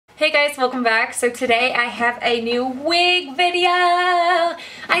Hey guys, welcome back. So today I have a new wig video. I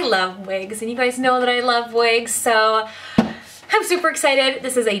love wigs and you guys know that I love wigs, so I'm super excited.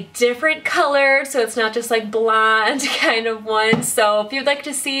 This is a different color, so it's not just like blonde kind of one. So if you'd like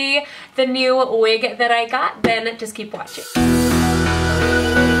to see the new wig that I got, then just keep watching.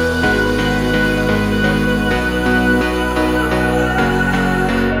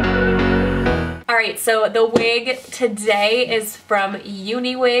 Alright, so the wig today is from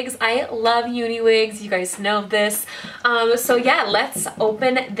Uniwigs. I love Uniwigs, you guys know this. So yeah, let's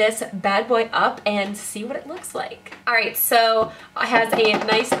open this bad boy up and see what it looks like. Alright, so it has a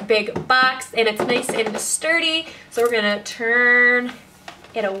nice big box and it's nice and sturdy. So we're gonna turn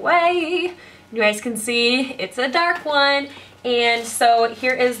it away. You guys can see it's a dark one. And so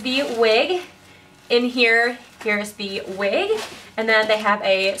here is the wig. In here, here's the wig. And then they have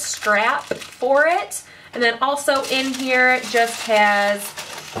a strap for it. And then also in here just has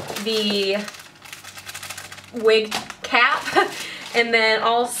the wig cap. And then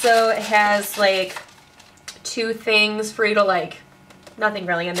also it has like two things for you to like, nothing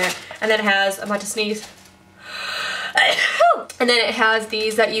really in there. And then it has, I'm about to sneeze. And then it has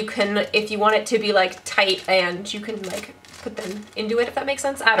these that you can, if you want it to be like tight and you can like put them into it, if that makes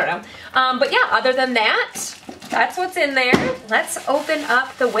sense. I don't know. But yeah, other than that, that's what's in there. Let's open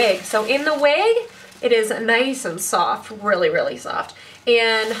up the wig. So in the wig, it is nice and soft, really, really soft.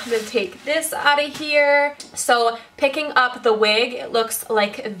 And I'm gonna take this out of here. So picking up the wig, it looks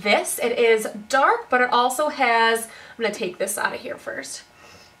like this. It is dark, but it also has, I'm gonna take this out of here first.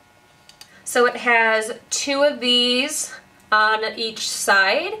 So it has two of these on each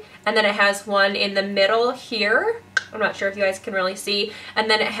side, and then it has one in the middle here. I'm not sure if you guys can really see. And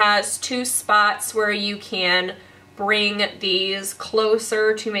then it has two spots where you can bring these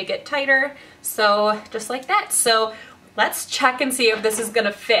closer to make it tighter. So just like that. So let's check and see if this is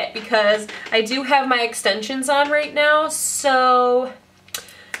gonna fit, because I do have my extensions on right now. So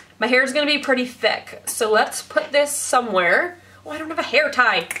my hair is gonna be pretty thick. So let's put this somewhere. Oh, I don't have a hair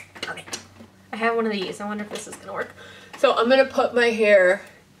tie. Darn it. I have one of these. I wonder if this is gonna work. So I'm gonna put my hair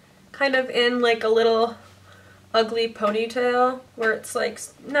kind of in like a little ugly ponytail where it's like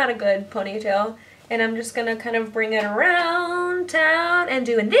not a good ponytail, and I'm just gonna kind of bring it around town and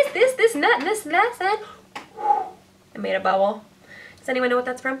doing this, nut, and this, and that. I made a bubble. Does anyone know what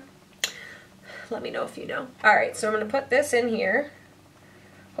that's from? Let me know if you know. Alright, so I'm gonna put this in here.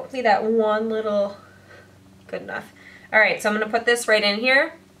 Hopefully that one little, good enough. Alright, so I'm gonna put this right in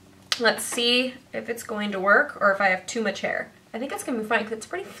here. Let's see if it's going to work or if I have too much hair. I think it's gonna be fine because it's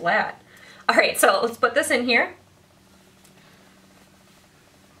pretty flat. Alright, so let's put this in here.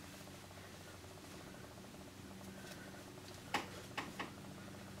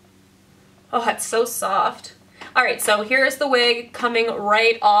 Oh, it's so soft. Alright, so here's the wig coming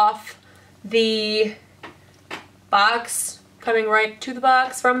right off the box, coming right to the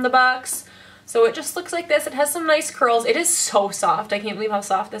box, from the box. So it just looks like this. It has some nice curls. It is so soft. I can't believe how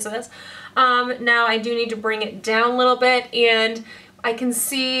soft this is. Now I do need to bring it down a little bit, and I can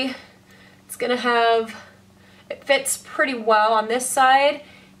see it's gonna have, it fits pretty well on this side,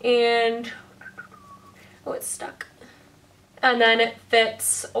 and oh, it's stuck. And then it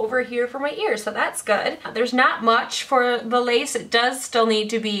fits over here for my ears, so that's good. There's not much for the lace. It does still need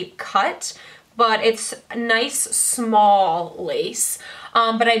to be cut, but it's nice small lace.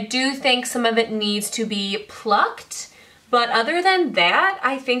 But I do think some of it needs to be plucked. But other than that,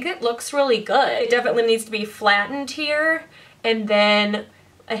 I think it looks really good. It definitely needs to be flattened here, and then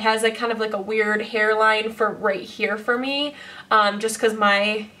it has like kind of like a weird hairline for right here for me, just because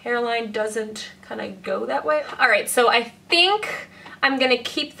my hairline doesn't kind of go that way. Alright, so I think I'm gonna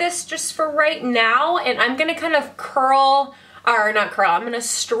keep this just for right now, and I'm gonna kind of curl, or not curl, I'm gonna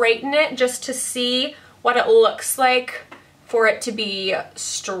straighten it just to see what it looks like for it to be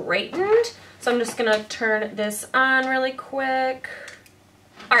straightened. So I'm just gonna turn this on really quick.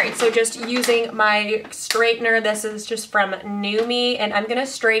 Alright, so just using my straightener, this is just from New Me, and I'm gonna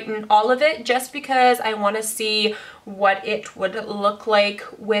straighten all of it just because I wanna see what it would look like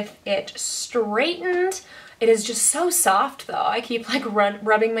with it straightened. It is just so soft though. I keep like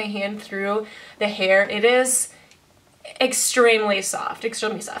rubbing my hand through the hair. It is extremely soft,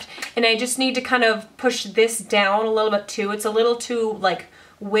 extremely soft. And I just need to kind of push this down a little bit too. It's a little too like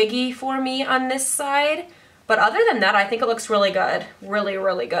wiggy for me on this side. But other than that, I think it looks really good. Really,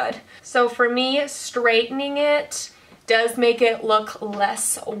 really good. So for me, straightening it does make it look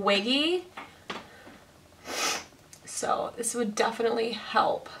less wiggy. So this would definitely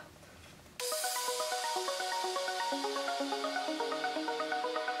help.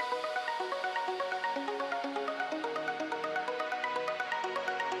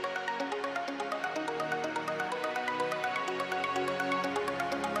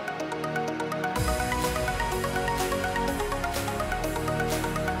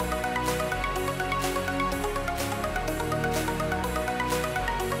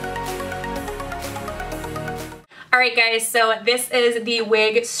 Alright guys, so this is the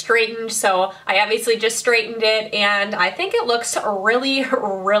wig straightened, so I obviously just straightened it and I think it looks really,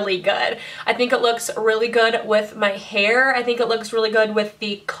 really good. I think it looks really good with my hair. I think it looks really good with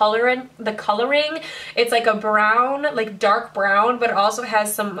the coloring. It's like a brown, like dark brown, but it also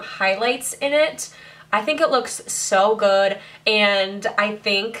has some highlights in it. I think it looks so good, and I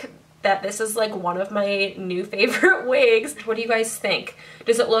think that this is like one of my new favorite wigs. What do you guys think?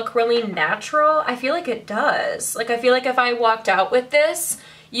 Does it look really natural? I feel like it does. Like I feel like if I walked out with this,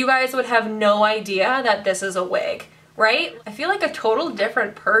 you guys would have no idea that this is a wig, right? I feel like a total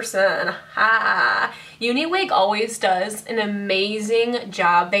different person. Ha! Uniwig always does an amazing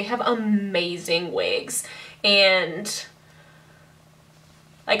job. They have amazing wigs, and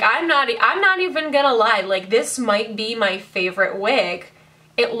like I'm not even gonna lie, like this might be my favorite wig.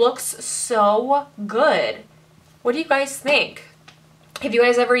 It looks so good. What do you guys think? Have you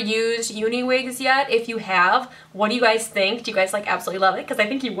guys ever used Uniwigs yet? If you have, what do you guys think? Do you guys like absolutely love it? Because I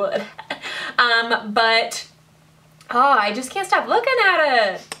think you would. But oh, I just can't stop looking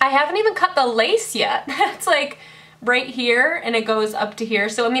at it. I haven't even cut the lace yet. It's like right here and it goes up to here.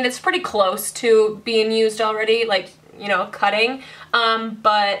 So I mean, it's pretty close to being used already, like, you know, cutting.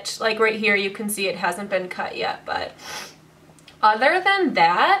 But like right here, you can see it hasn't been cut yet, but other than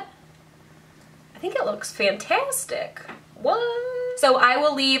that, I think it looks fantastic. What? So I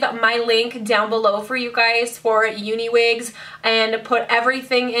will leave my link down below for you guys for Uniwigs and put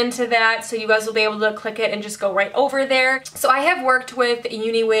everything into that so you guys will be able to click it and just go right over there. So I have worked with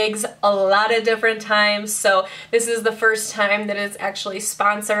Uniwigs a lot of different times, so this is the first time that it's actually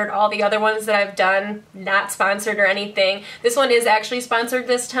sponsored. All the other ones that I've done, not sponsored or anything. This one is actually sponsored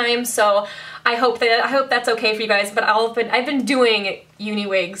this time, so I hope that's okay for you guys, but I've been doing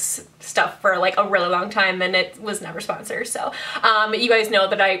Uniwigs stuff for like a really long time and it was never sponsored, so you guys know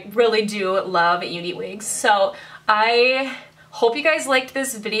that I really do love Uniwigs. So I hope you guys liked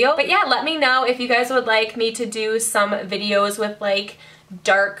this video, but yeah, let me know if you guys would like me to do some videos with like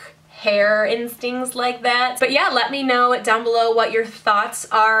dark hair and things like that. But yeah, let me know down below what your thoughts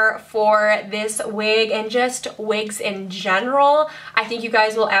are for this wig and just wigs in general. I think you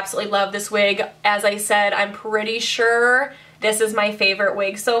guys will absolutely love this wig. As I said, I'm pretty sure this is my favorite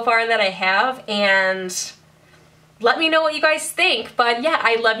wig so far that I have, and let me know what you guys think. But yeah,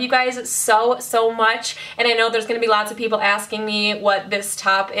 I love you guys so, so much, and I know there's going to be lots of people asking me what this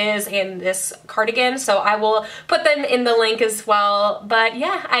top is and this cardigan, so I will put them in the link as well. But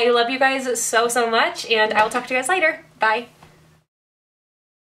yeah, I love you guys so, so much, and I will talk to you guys later. Bye.